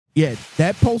Yeah,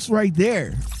 that post right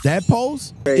there, that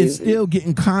post is still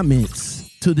getting comments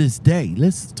to this day.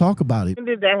 Let's talk about it. When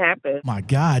did that happen? My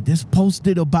God, this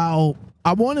posted about,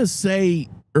 I want to say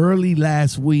early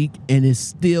last week, and it's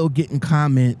still getting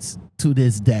comments to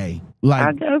this day. Like,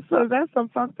 I guess so. That's some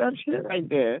fucked up shit right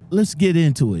there. Let's get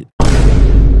into it.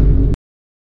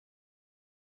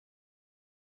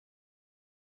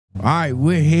 All right,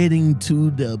 we're heading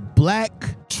to the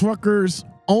Black Truckers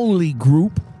Only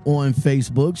group on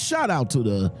Facebook. Shout out to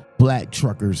the Black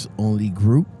Truckers Only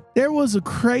group. There was a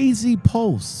crazy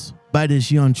post by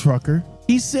this young trucker.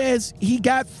 He says he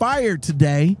got fired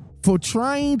today for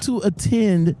trying to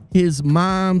attend his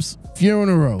mom's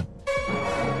funeral.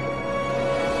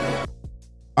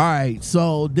 All right,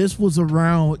 so this was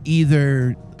around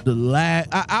either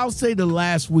I'll say the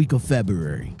last week of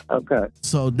February. Okay.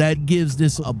 So that gives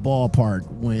this a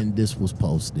ballpark when this was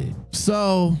posted.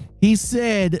 So he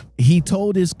said he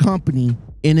told his company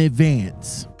in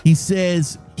advance. He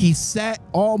says he sat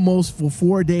almost for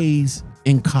 4 days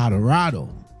in Colorado.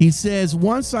 He says,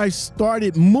 once I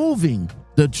started moving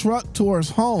the truck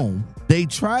towards home, they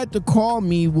tried to call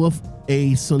me with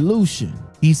a solution.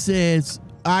 He says,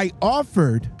 I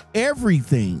offered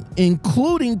everything,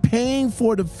 including paying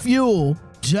for the fuel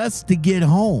just to get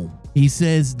home. He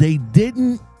says they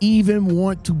didn't even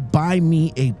want to buy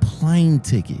me a plane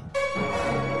ticket.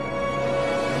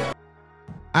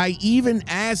 I even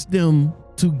asked them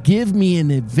to give me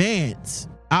an advance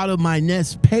out of my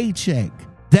next paycheck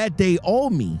that they owe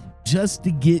me just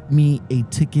to get me a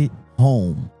ticket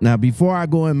home. Now, before I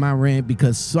go in my rant,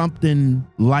 because something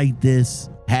like this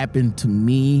happened to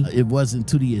me, it wasn't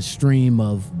to the extreme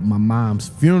of my mom's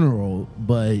funeral,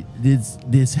 but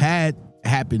this had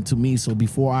happened to me. So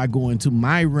before I go into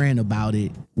my rant about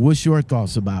it, what's your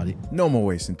thoughts about it? No more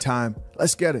wasting time.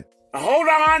 Let's get it. Hold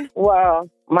on. Well,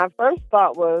 my first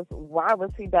thought was, why was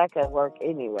he back at work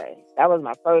anyway? That was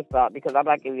my first thought, because I'm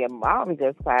like, if your mom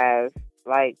just passed,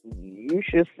 like, you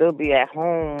should still be at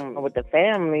home with the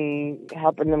family,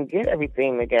 helping them get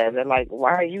everything together. Like,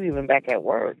 why are you even back at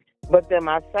work? But then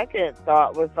my second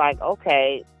thought was like,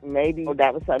 okay, maybe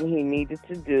that was something he needed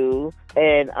to do,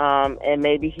 and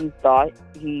maybe he thought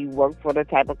he worked for the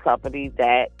type of company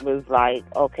that was like,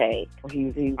 okay,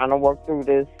 he's trying to work through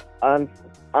this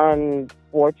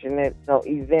unfortunate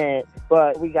event,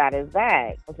 but we got his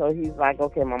back. So he's like,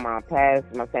 okay, my mom passed,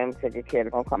 my family taking care,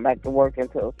 they're gonna come back to work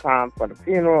until it's time for the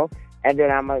funeral, and then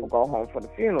I'm gonna go home for the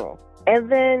funeral.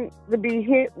 And then to be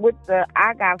hit with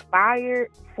I got fired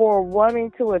for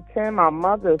wanting to attend my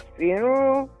mother's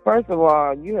funeral. First of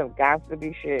all, you have got to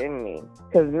be shitting me.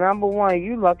 Because number one,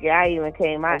 you lucky I even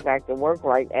came out back to work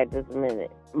right at this minute.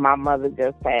 My mother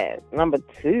just passed. Number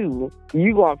two,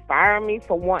 you gonna fire me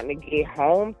for wanting to get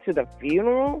home to the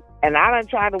funeral? And I done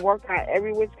tried to work out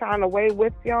every which kind of way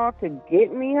with y'all to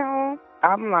get me home?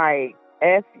 I'm like,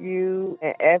 F you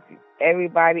and F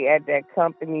everybody at that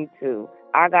company too.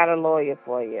 I got a lawyer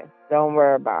for you. Don't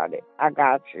worry about it. I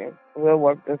got you. We'll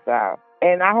work this out.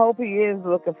 And I hope he is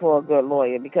looking for a good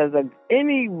lawyer, because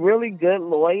any really good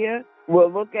lawyer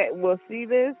will see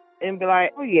this and be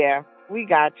like, oh yeah, we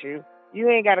got you. You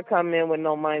ain't got to come in with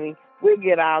no money. We'll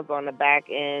get ours on the back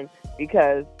end,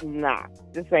 because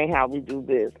this ain't how we do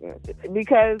business.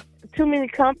 Because too many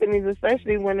companies,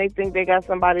 especially when they think they got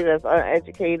somebody that's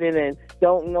uneducated and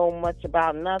don't know much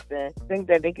about nothing, think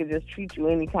that they can just treat you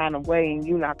any kind of way and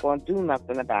you're not going to do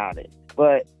nothing about it.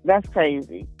 But that's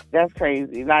crazy. That's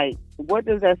crazy. Like, what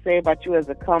does that say about you as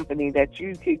a company that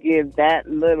you could give that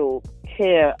little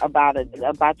care about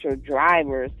your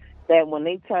drivers, that when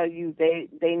they tell you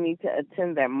they need to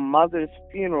attend their mother's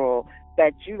funeral,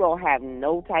 that you don't have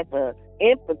no type of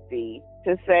empathy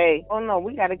to say, oh no,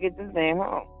 we got to get this man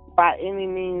home by any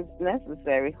means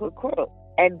necessary, hook.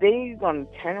 And then you're going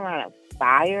to turn around and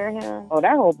fire him? Oh,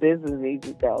 that whole business needs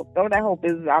to go. Throw that whole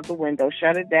business out the window.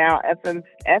 Shut it down.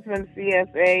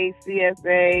 FMCSA,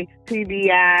 CSA,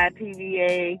 PBI,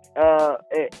 PBA,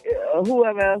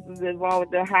 whoever else is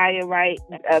involved with the higher right,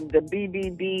 the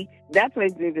BBB, that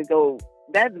place needs to go.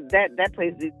 That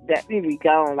place that needs to be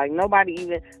gone. Like, nobody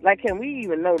even, like, can we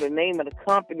even know the name of the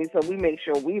company so we make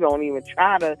sure we don't even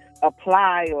try to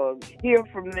apply or hear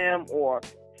from them or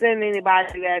send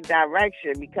anybody that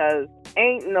direction, because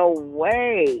ain't no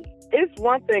way. It's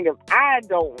one thing if I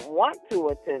don't want to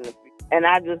attend the and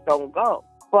I just don't go.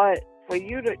 But for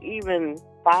you to even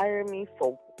fire me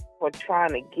for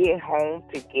trying to get home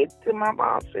to get to my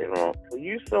mom's funeral,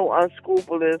 you so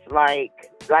unscrupulous, like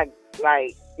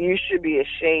you should be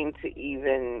ashamed to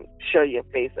even show your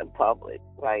face in public.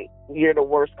 Like, you're the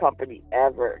worst company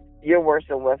ever. You're worse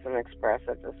than Western Express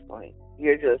at this point.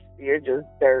 you're just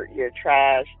dirt, you're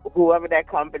trash. Whoever that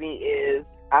company is,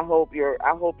 I hope your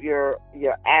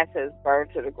assets burn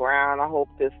to the ground. I hope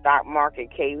the stock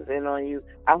market caves in on you.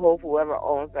 I hope whoever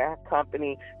owns that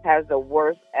company has the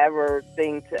worst ever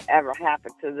thing to ever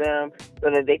happen to them,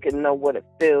 so that they can know what it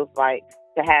feels like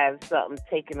to have something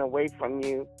taken away from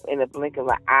you in a blink of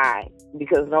an eye,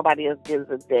 because nobody else gives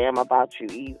a damn about you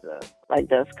either. Like,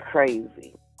 that's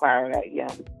crazy. Fire that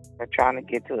young. They're trying to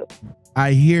get to it.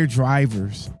 I hear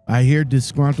drivers. I hear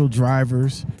disgruntled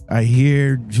drivers. I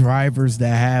hear drivers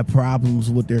that have problems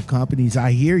with their companies.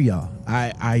 I hear y'all.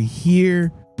 I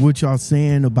hear what y'all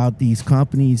saying about these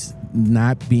companies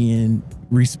not being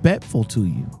respectful to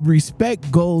you.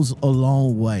 Respect goes a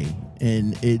long way,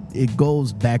 and it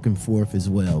goes back and forth as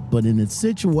well. But in a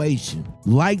situation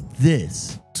like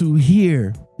this, to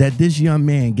hear that this young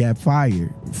man got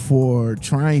fired for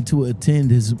trying to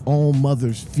attend his own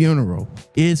mother's funeral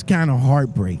is kind of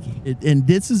heartbreaking. And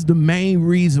this is the main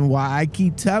reason why I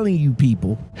keep telling you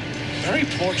people. Very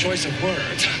poor choice of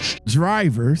words.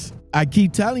 Drivers, I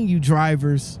keep telling you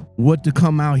drivers what to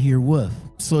come out here with,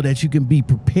 so that you can be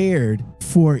prepared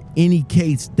for any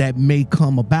case that may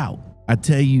come about. I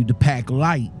tell you to pack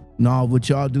light. No, what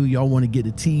y'all do, y'all want to get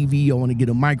a TV, y'all want to get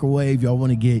a microwave, y'all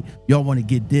want to get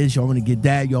this, y'all want to get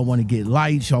that, y'all want to get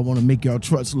lights, y'all want to make y'all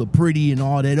trucks look pretty and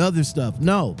all that other stuff.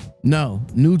 No,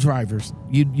 new drivers,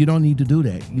 you don't need to do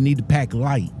that. You need to pack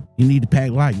light. You need to pack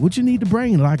light. What you need to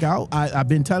bring, like I've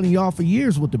been telling y'all for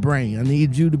years what to bring. I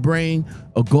need you to bring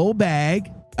a go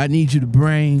bag. I need you to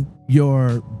bring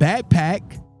your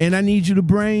backpack, and I need you to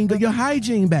bring your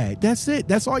hygiene bag. That's it.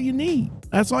 That's all you need.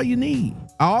 That's all you need.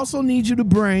 I also need you to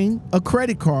bring a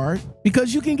credit card,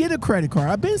 because you can get a credit card.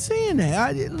 I've been saying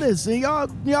that. Listen,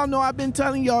 y'all know I've been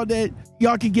telling y'all that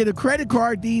y'all can get a credit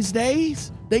card these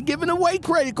days. They giving away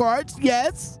credit cards.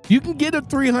 Yes, you can get a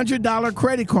 $300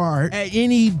 credit card at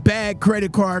any bad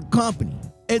credit card company.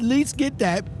 At least get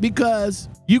that, because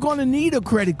you're going to need a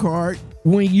credit card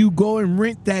when you go and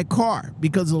rent that car,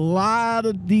 because a lot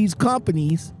of these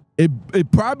companies,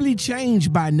 it probably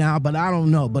changed by now, but I don't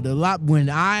know. But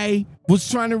when I was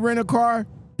trying to rent a car,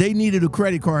 they needed a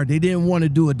credit card. They didn't want to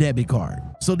do a debit card.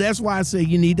 So that's why I say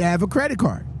you need to have a credit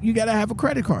card. You got to have a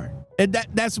credit card. And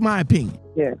that's my opinion.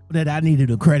 Yeah. That I needed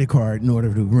a credit card in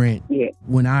order to rent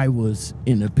when I was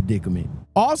in a predicament.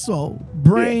 Also,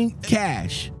 bring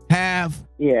cash. Have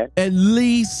at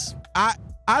least, I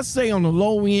say on the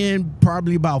low end,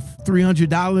 probably about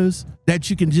 $300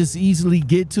 that you can just easily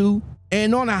get to.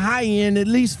 And on the high end, at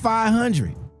least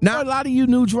 $500. Now, a lot of you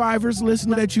new drivers,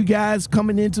 listening that you guys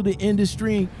coming into the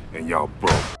industry, And y'all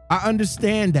broke. I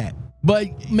understand that.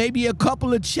 But maybe a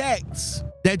couple of checks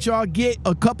that y'all get,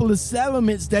 a couple of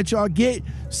settlements that y'all get,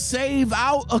 save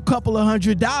out a couple of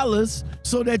 $100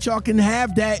 so that y'all can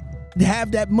have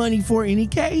that money for any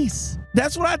case.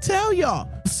 That's what I tell y'all.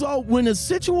 So when a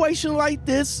situation like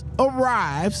this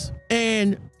arrives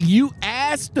and you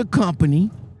ask the company,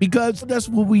 because that's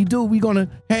what we do. We're going to,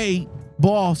 hey,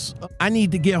 boss, I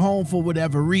need to get home for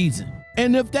whatever reason.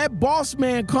 And if that boss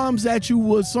man comes at you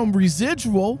with some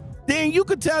residual, then you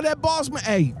could tell that boss man,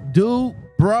 hey, dude,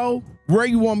 bro, where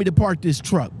you want me to park this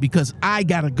truck? Because I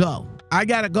got to go.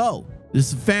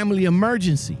 This is a family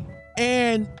emergency.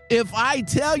 And if I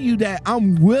tell you that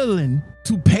I'm willing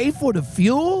to pay for the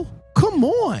fuel, come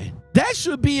on. That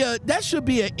should be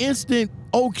an instant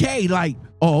okay, like,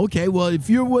 oh, okay, well, if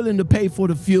you're willing to pay for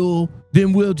the fuel,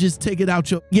 then we'll just take it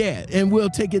out we'll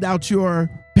take it out your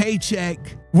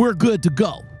paycheck. We're good to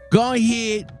go. Go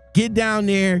ahead, get down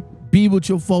there, be with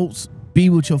your folks, be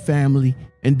with your family,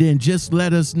 and then just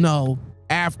let us know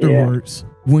afterwards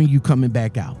when you coming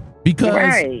back out.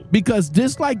 Because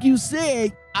just like you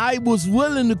said, I was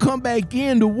willing to come back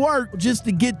in to work just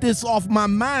to get this off my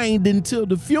mind until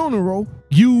the funeral.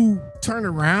 You turn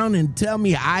around and tell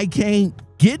me I can't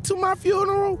get to my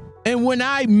funeral? And when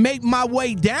I make my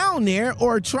way down there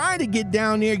or try to get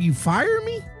down there, you fire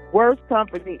me? Worst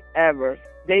company ever.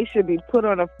 They should be put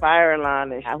on a fire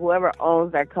line, and whoever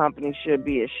owns that company should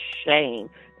be ashamed.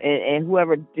 And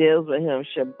whoever deals with him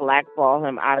should blackball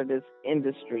him out of this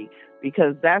industry,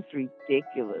 because that's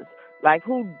ridiculous. Like,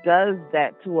 who does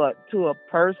that to a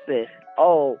person?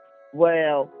 Oh,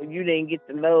 well, you didn't get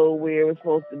to know where it was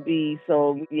supposed to be,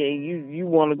 so yeah, you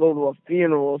want to go to a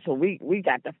funeral, so we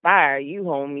got to fire you,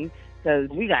 homie, because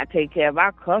we got to take care of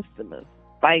our customers.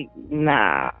 Like,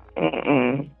 nah.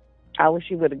 I wish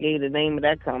you would have gave the name of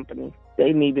that company.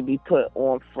 They need to be put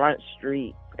on Front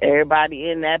Street. Everybody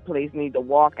in that place need to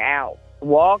walk out.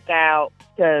 Walk out,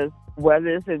 because whether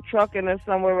it's in trucking or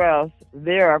somewhere else,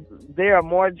 there are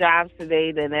more jobs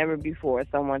today than ever before.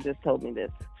 Someone just told me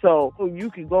this. So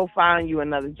you could go find you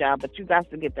another job, but you got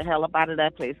to get the hell up out of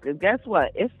that place. Because guess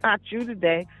what? It's not you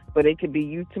today, but it could be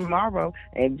you tomorrow.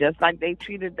 And just like they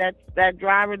treated that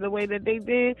driver the way that they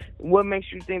did, what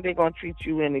makes you think they're going to treat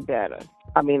you any better?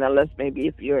 I mean, unless maybe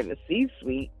if you're in the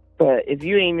C-suite. But if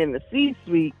you ain't in the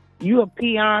C-suite, you a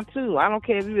peon too. I don't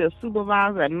care if you're a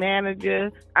supervisor, a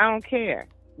manager. I don't care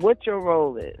what your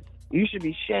role is. You should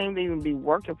be ashamed to even be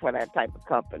working for that type of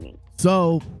company.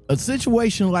 So a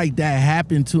situation like that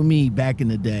happened to me back in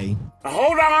the day.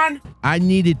 Hold on. I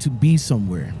needed to be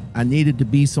somewhere. I needed to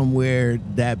be somewhere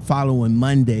that following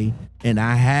Monday. And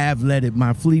I have let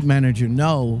my fleet manager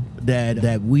know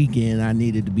that weekend I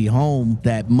needed to be home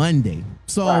that Monday.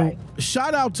 So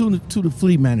shout out to the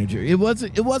fleet manager. It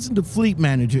wasn't the fleet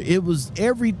manager. It was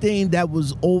everything that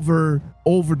was over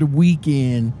the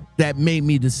weekend that made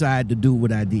me decide to do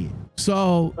what I did.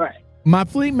 So my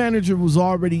fleet manager was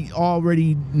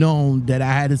already known that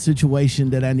I had a situation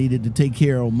that I needed to take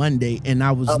care of on Monday, and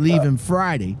I was leaving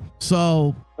Friday.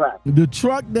 So the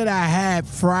truck that I had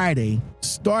Friday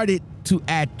started to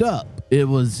act up. It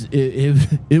was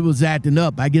acting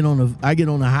up. I get on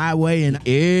the highway and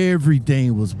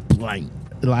everything was blank.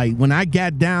 Like when I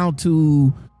got down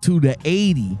to the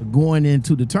 80 going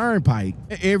into the turnpike,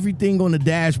 everything on the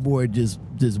dashboard just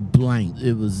blank.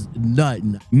 It was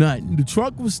nothing. The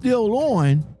truck was still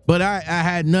on, but I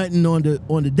had nothing on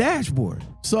the dashboard.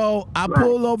 So I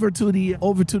pulled over to the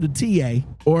TA,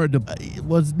 or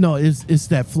it's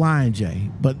that Flying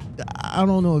J, but I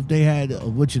don't know if they had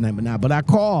what's your name or not. But I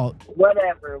called,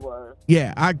 whatever it was.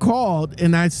 Yeah, I called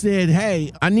and I said,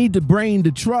 hey, I need to bring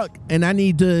the truck and I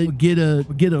need to get a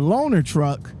loaner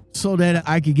truck so that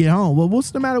I could get home. Well, what's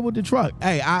the matter with the truck?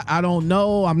 Hey, I don't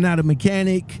know. I'm not a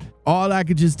mechanic. All I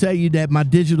could just tell you that my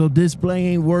digital display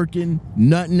ain't working.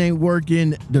 Nothing ain't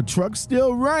working. The truck's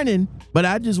still running, but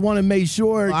I just want to make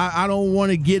sure I don't want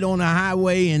to get on the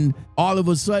highway and all of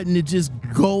a sudden it just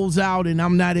goes out and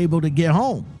I'm not able to get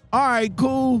home. All right,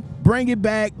 cool. Bring it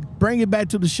back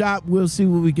to the shop. We'll see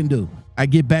what we can do. I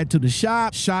get back to the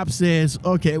shop. Shop says,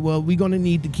 okay, well, we're going to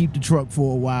need to keep the truck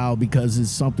for a while because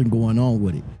there's something going on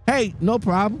with it. Hey, no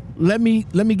problem. Let me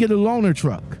get a loaner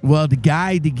truck. Well, the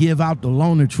guy to give out the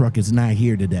loaner truck is not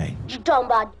here today. What you talking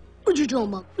about? What you talking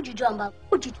about? What you talking about?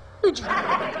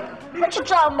 What you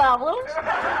talking about, Willis?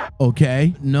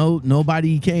 Okay,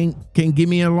 nobody can give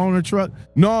me a loaner truck.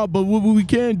 No, but what we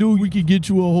can do, we can get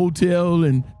you a hotel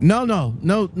and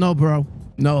no, bro.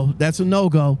 No, that's a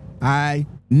no-go. I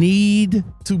need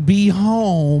to be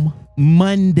home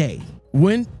Monday.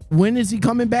 When is he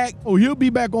coming back? Oh, he'll be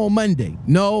back on Monday.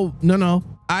 No.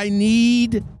 I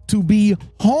need to be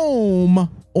home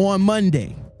on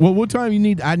Monday. Well, what time you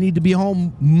need? I need to be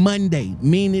home Monday,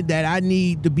 meaning that I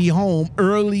need to be home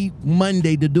early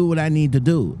Monday to do what I need to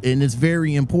do. And it's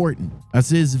very important. I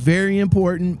said it's very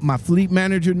important. My fleet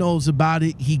manager knows about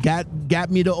it. He got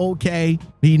me the okay.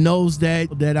 He knows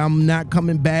that I'm not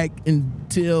coming back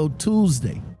until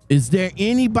Tuesday. Is there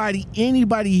anybody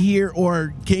here,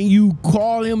 or can you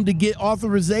call him to get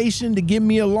authorization to give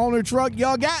me a loaner truck?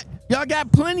 Y'all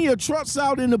got plenty of trucks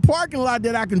out in the parking lot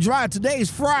that I can drive. Today's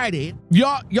Friday.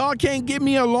 Y'all can't give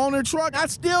me a loaner truck. I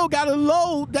still got a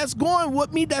load that's going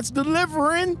with me, that's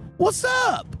delivering. What's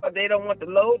up? But they don't want the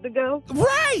load to go?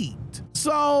 Right.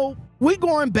 So we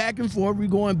going back and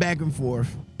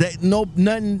forth. That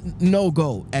no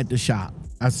go at the shop.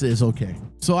 I says, okay.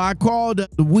 So I called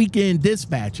the weekend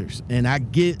dispatchers and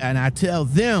I tell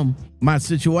them my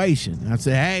situation. I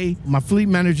said, hey, my fleet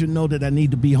manager know that I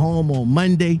need to be home on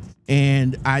Monday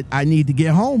and I need to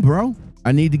get home, bro.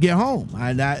 I need to get home.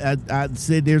 I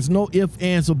said there's no ifs,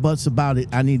 ands, or buts about it.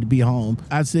 I need to be home.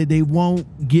 I said they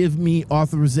won't give me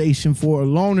authorization for a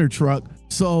loaner truck.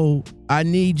 So I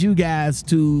need you guys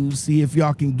to see if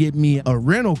y'all can get me a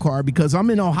rental car because I'm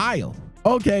in Ohio.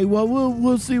 Okay, well,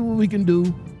 we'll see what we can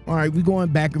do. All right, we're going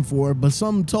back and forth, but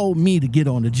something told me to get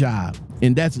on the job.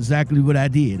 And that's exactly what I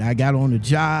did. I got on the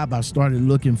job. I started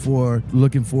looking for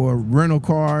rental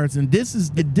cars. And this is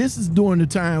during the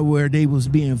time where they was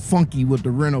being funky with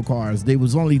the rental cars. They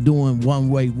was only doing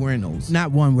one-way rentals.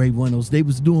 Not one-way rentals. They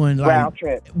was doing like round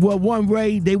trip. Well, one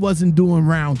way, they wasn't doing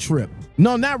round trip.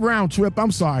 No, not round trip.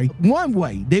 I'm sorry. One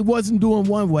way. They wasn't doing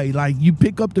one way. Like you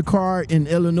pick up the car in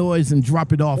Illinois and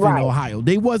drop it off in Ohio.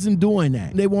 They wasn't doing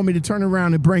that. They want me to turn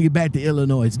around and bring it back to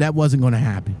Illinois. That wasn't going to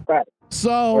happen. Right.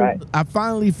 So I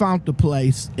finally found the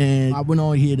place and I went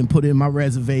on ahead and put in my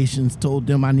reservations, told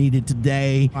them I needed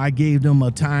today. I gave them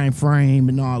a time frame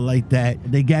and all like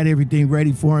that. They got everything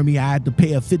ready for me. I had to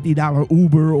pay a $50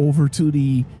 Uber over to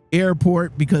the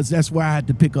airport because that's where I had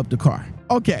to pick up the car.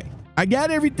 Okay, I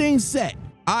got everything set.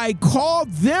 I called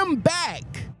them back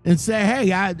and say,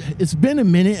 hey, it's been a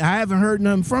minute. I haven't heard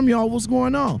nothing from y'all. What's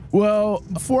going on? Well,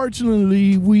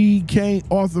 fortunately, we can't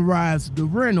authorize the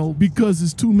rental because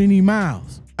it's too many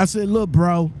miles. I said, look,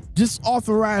 bro, just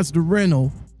authorize the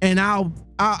rental and I'll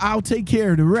take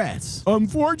care of the rest.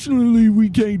 Unfortunately, we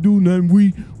can't do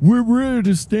nothing. We're at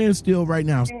a standstill right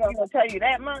now. You gonna tell you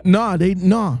that much?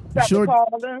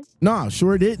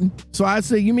 Sure didn't. So I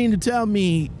said, you mean to tell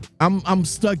me I'm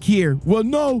stuck here? Well,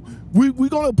 no, we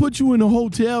gonna put you in a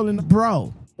hotel, and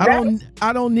bro,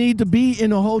 I don't need to be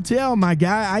in a hotel, my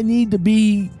guy. I need to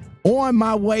be on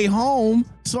my way home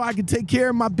so I can take care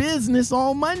of my business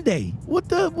on Monday. What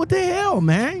the hell,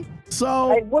 man? So,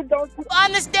 hey, what don't you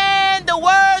understand the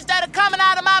words that are coming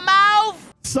out of my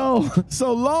mouth?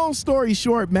 So long story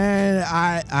short, man,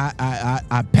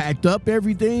 I packed up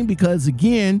everything because,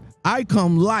 again, I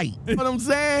come light. You know what I'm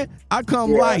saying? I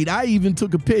come light. I even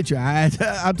took a picture. I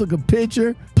took a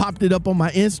picture, popped it up on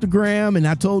my Instagram, and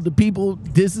I told the people,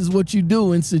 this is what you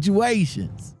do in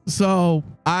situations. So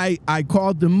I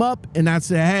called them up and I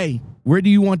said, hey, where do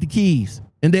you want the keys?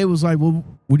 And they was like, well,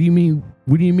 what do you mean?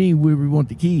 What do you mean where we want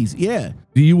the keys? Yeah.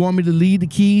 Do you want me to leave the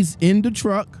keys in the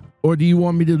truck, or do you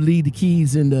want me to leave the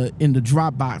keys in the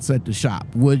drop box at the shop?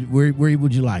 Where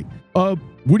would you like? What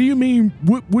do you mean?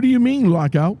 What do you mean,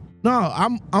 Lockout? No,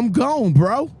 I'm gone,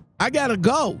 bro. I gotta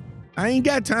go. I ain't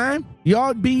got time.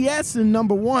 Y'all BSing,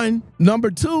 number one.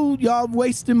 Number two, y'all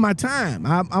wasting my time.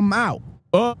 I'm out.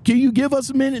 Can you give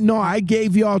us a minute? No, I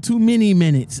gave y'all too many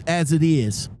minutes as it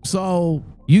is. So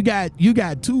you got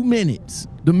 2 minutes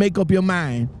to make up your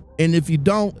mind. And if you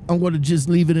don't, I'm going to just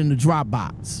leave it in the drop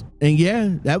box. And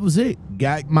yeah, that was it.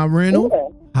 Got my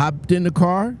rental, hopped in the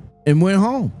car, and went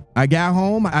home. I got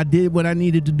home. I did what I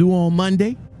needed to do on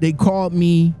Monday. They called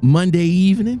me Monday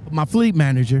evening, my fleet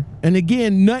manager. And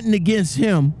again, nothing against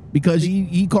him, because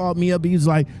he called me up. He was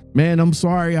like, man, I'm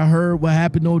sorry. I heard what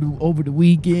happened over the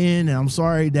weekend. And I'm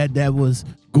sorry that was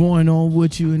going on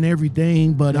with you and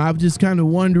everything. But I'm just kind of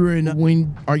wondering,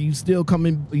 when are you still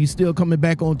coming? Are you still coming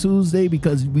back on Tuesday?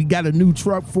 Because we got a new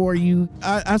truck for you.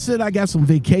 I said I got some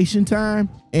vacation time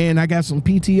and I got some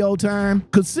PTO time.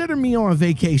 Consider me on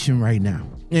vacation right now.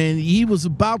 And he was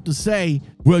about to say,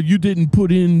 well, you didn't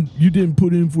put in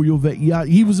for your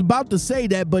he was about to say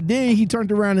that, but then he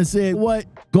turned around and said, what?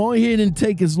 Go ahead and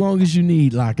take as long as you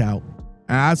need, Lockout.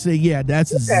 And I said, yeah,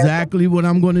 that's exactly what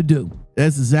I'm going to do.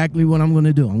 That's exactly what I'm going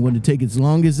to do. I'm going to take as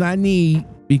long as I need,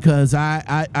 because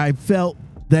I felt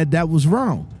that was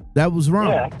wrong. That was wrong.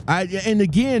 Yeah. And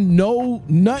again,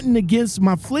 nothing against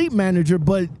my fleet manager,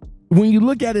 but when you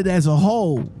look at it as a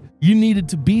whole, you needed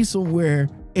to be somewhere,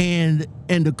 and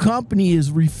the company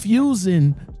is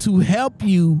refusing to help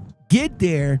you get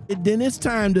there. Then it's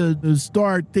time to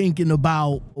start thinking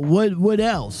about what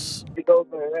else. to go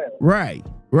through that? Right.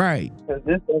 Because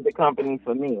this is the company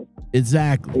for me.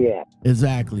 Exactly. Yeah.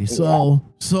 Exactly. So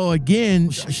again,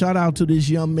 shout out to this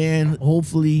young man.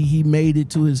 Hopefully he made it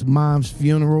to his mom's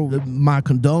funeral. My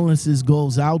condolences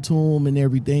goes out to him and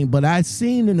everything. But I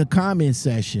seen in the comment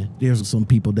section, there's some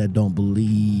people that don't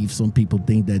believe. Some people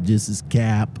think that this is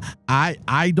cap.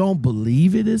 I don't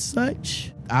believe it as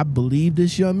such. I believe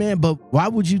this young man, but why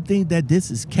would you think that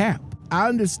this is cap? I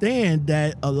understand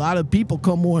that a lot of people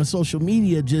come on social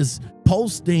media, just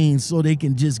post things so they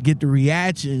can just get the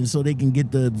reaction, so they can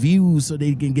get the views, so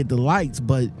they can get the likes,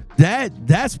 but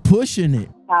that's pushing it.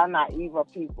 How naive are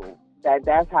people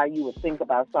that's how you would think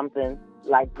about something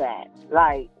like that?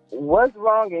 Like, what's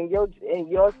wrong in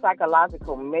your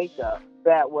psychological makeup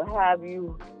that will have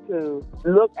you to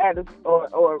look at it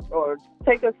or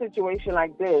take a situation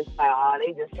like this? Like,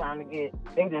 they just trying to get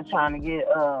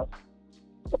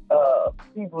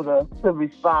people to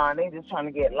respond. They just trying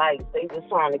to get likes. They just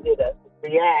trying to get a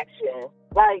reaction.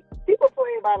 Like, people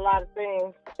play about a lot of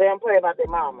things. They don't play about their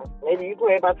mama. Maybe you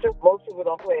play about your. Most people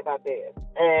don't play about theirs.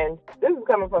 And this is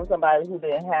coming from somebody who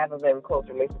didn't have a very close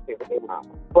relationship with their mama.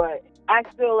 But I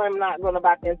still am not going to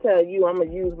back and tell you I'm going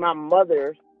to use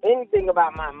anything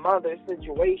about my mother's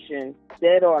situation,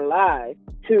 dead or alive,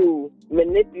 to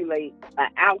manipulate an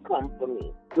outcome for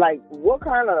me. Like, what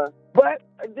kind of... But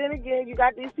then again, you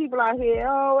got these people out here,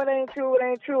 oh, it ain't true,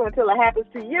 until it happens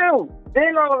to you.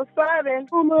 Then all of a sudden,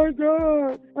 oh my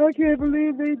God, I can't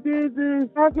believe they did this.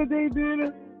 How could they do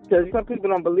this? Because some people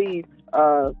don't believe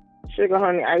sugar,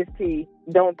 honey, iced tea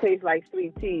don't taste like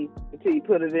sweet tea until you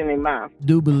put it in their mouth.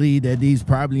 Do believe that these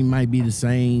probably might be the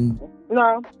same.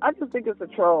 No, I just think it's a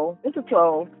troll. It's a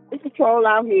troll. It's a troll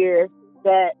out here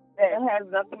that has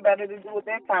nothing better to do with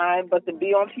their time but to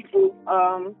be on people's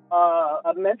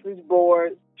message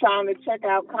boards, trying to check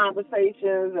out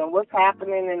conversations and what's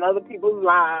happening in other people's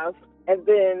lives, and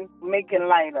then making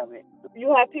light of it.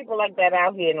 You have people like that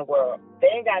out here in the world. They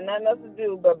ain't got nothing else to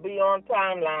do but be on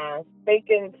timelines,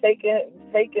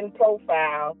 faking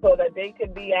profiles so that they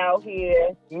could be out here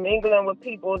mingling with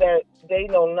people that they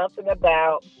know nothing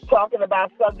about, talking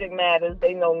about subject matters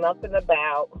they know nothing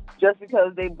about, just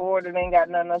because they bored and ain't got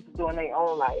nothing else to do in their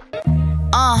own life.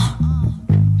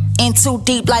 In too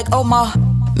deep like Omar.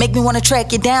 Make me wanna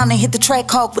track you down and hit the track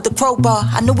hawk with the crowbar.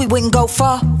 I knew we wouldn't go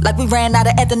far, like we ran out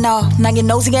of ethanol. Now your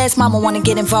nosy ass mama wanna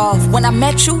get involved. When I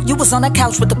met you, you was on the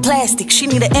couch with the plastic. She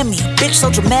need an Emmy, bitch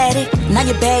so dramatic. Now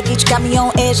your baggage got me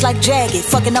on edge like Jagged.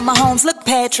 Fucking up my homes, look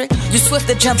Patrick. You swift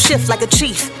to jump shift like a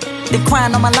chief. Then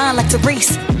crying on my line like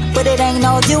Therese. But it ain't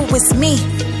all you, it's me.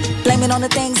 Blame it on the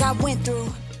things I went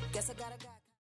through.